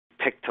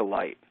pick to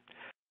light.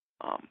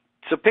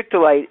 So pick to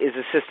light is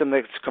a system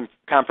that's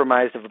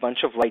comprised of a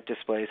bunch of light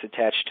displays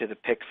attached to the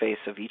pick face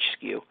of each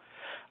SKU.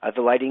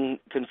 The lighting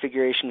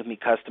configuration can be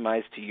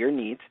customized to your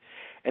needs,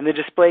 and the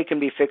display can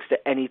be fixed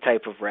to any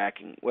type of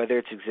racking, whether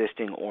it's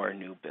existing or a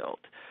new build.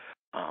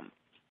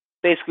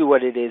 Basically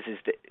what it is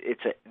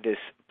that this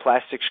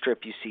plastic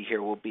strip you see here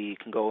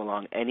can go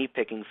along any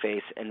picking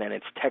face, and then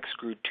it's tech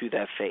screwed to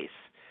that face.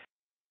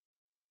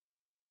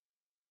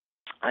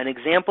 An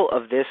example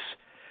of this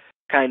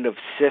kind of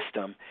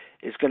system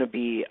is going to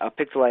be a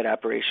pick-to-light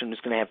operation.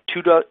 It's going to have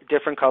two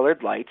different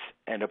colored lights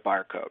and a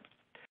barcode.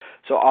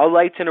 So all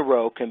lights in a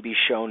row can be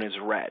shown as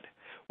red.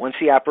 Once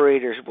the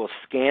operator will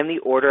scan the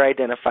order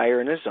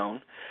identifier in a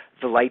zone,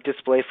 the light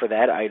display for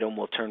that item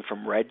will turn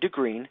from red to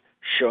green,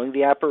 showing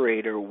the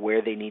operator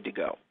where they need to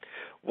go.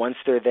 Once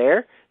they're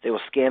there, they will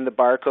scan the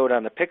barcode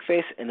on the pick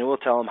face, and it will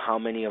tell them how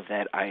many of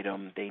that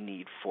item they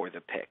need for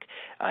the pick.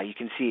 You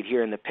can see it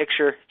here in the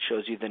picture. It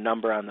shows you the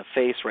number on the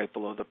face right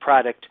below the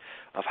product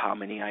of how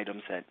many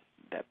items that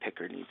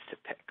picker needs to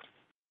pick.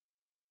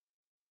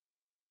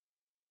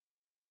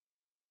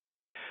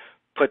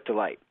 Put to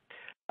light.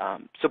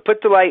 So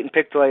put to light and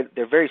pick to light,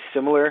 they're very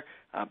similar,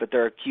 but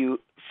there are a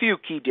few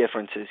key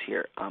differences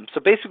here. So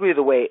basically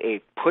the way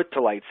a put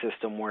to light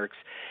system works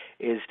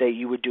is that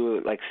you would do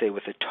it, like say,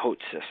 with a tote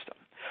system.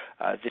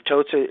 The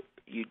totes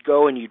you'd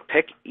go and you'd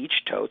pick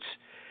each totes.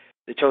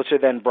 The totes are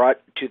then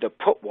brought to the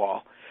put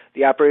wall.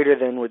 The operator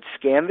then would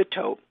scan the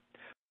tote.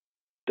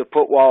 The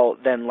put wall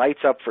then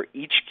lights up for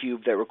each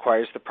cube that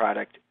requires the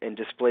product and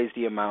displays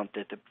the amount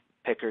that the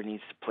picker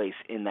needs to place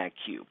in that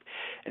cube.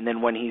 And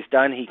then when he's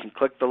done, he can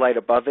click the light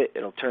above it.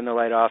 It'll turn the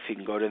light off. He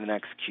can go to the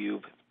next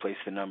cube, place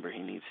the number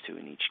he needs to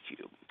in each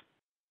cube.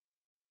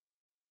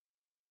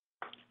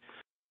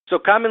 So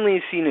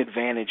commonly seen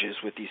advantages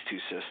with these two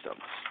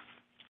systems.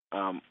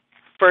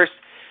 First,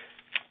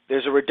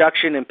 there's a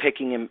reduction in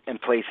picking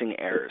and placing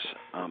errors.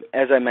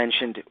 As I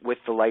mentioned with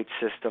the light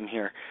system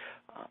here,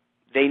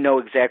 they know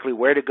exactly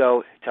where to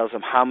go. It tells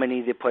them how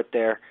many they put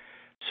there.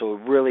 So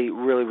it really,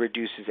 really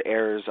reduces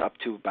errors up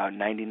to about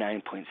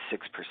 99.6%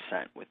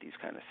 with these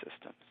kind of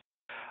systems.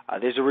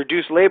 There's a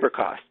reduced labor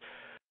cost.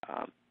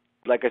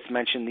 Like I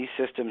mentioned, these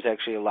systems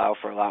actually allow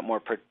for a lot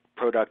more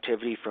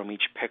productivity from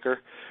each picker,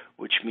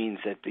 which means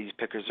that these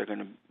pickers are going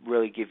to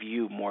really give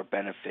you more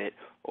benefit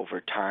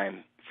over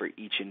time for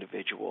each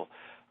individual.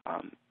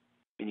 And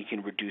you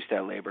can reduce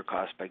that labor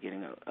cost by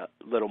getting a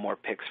little more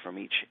picks from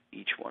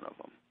each one of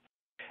them.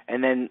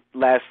 And then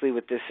lastly,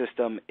 with this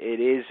system, it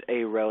is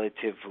a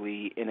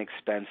relatively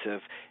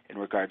inexpensive in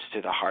regards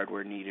to the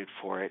hardware needed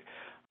for it.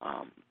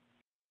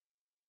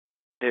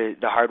 The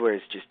hardware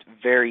is just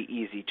very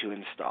easy to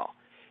install.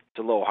 It's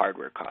a low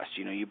hardware cost.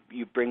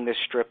 You bring this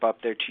strip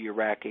up there to your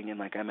racking, and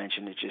like I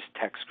mentioned, it just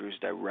tech screws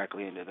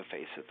directly into the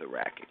face of the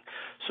racking.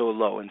 So a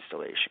low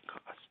installation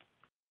cost.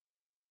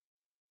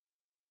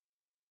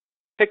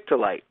 Pick to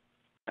light.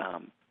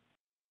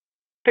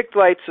 Pick to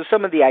light, so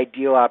some of the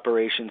ideal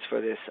operations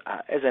for this,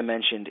 as I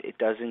mentioned, it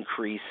does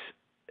increase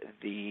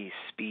the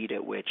speed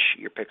at which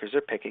your pickers are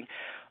picking.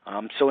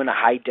 So in a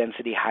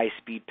high-density,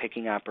 high-speed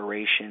picking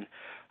operation,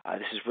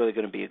 this is really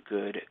going to be a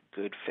good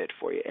fit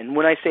for you. And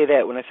when I say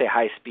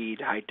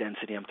high-speed,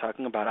 high-density, I'm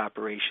talking about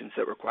operations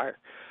that require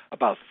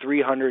about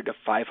 300 to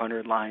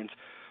 500 lines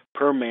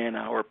per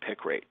man-hour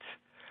pick rates.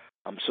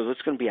 So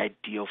that's going to be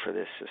ideal for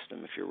this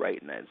system if you're right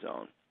in that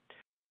zone.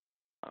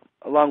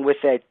 Along with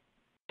that,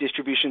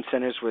 distribution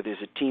centers where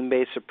there's a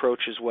team-based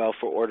approach as well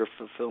for order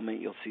fulfillment,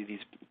 you'll see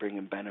these bring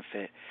in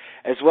benefit,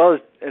 as well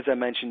as I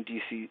mentioned,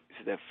 DCs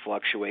that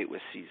fluctuate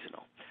with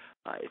seasonal.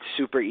 It's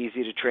super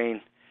easy to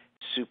train,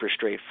 super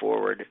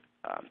straightforward.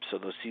 So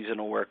those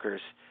seasonal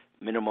workers,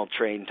 minimal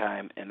train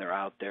time, and they're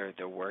out there,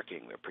 they're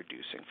working, they're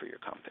producing for your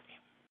company.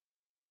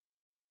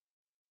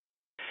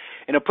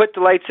 In a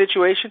put-to-light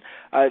situation,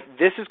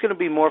 this is going to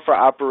be more for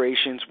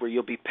operations where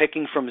you'll be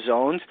picking from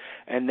zones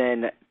and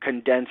then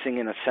condensing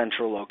in a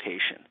central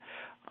location.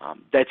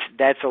 That's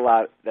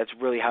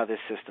really how this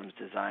system's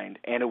designed,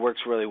 and it works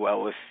really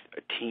well with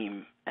a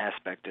team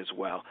aspect as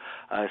well,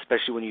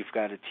 especially when you've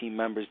got a team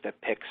members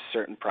that pick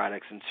certain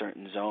products in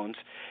certain zones.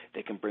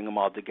 They can bring them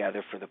all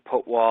together for the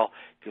put wall,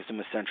 gives them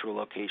a central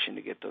location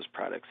to get those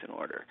products in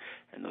order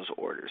and those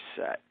orders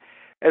set,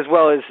 as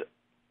well as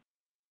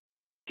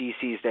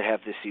DCs that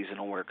have the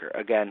seasonal worker.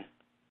 Again,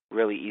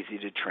 really easy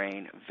to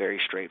train, very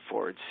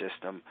straightforward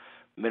system.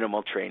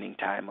 Minimal training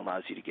time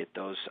allows you to get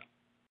those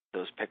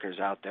pickers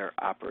out there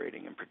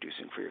operating and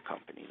producing for your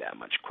company that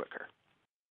much quicker.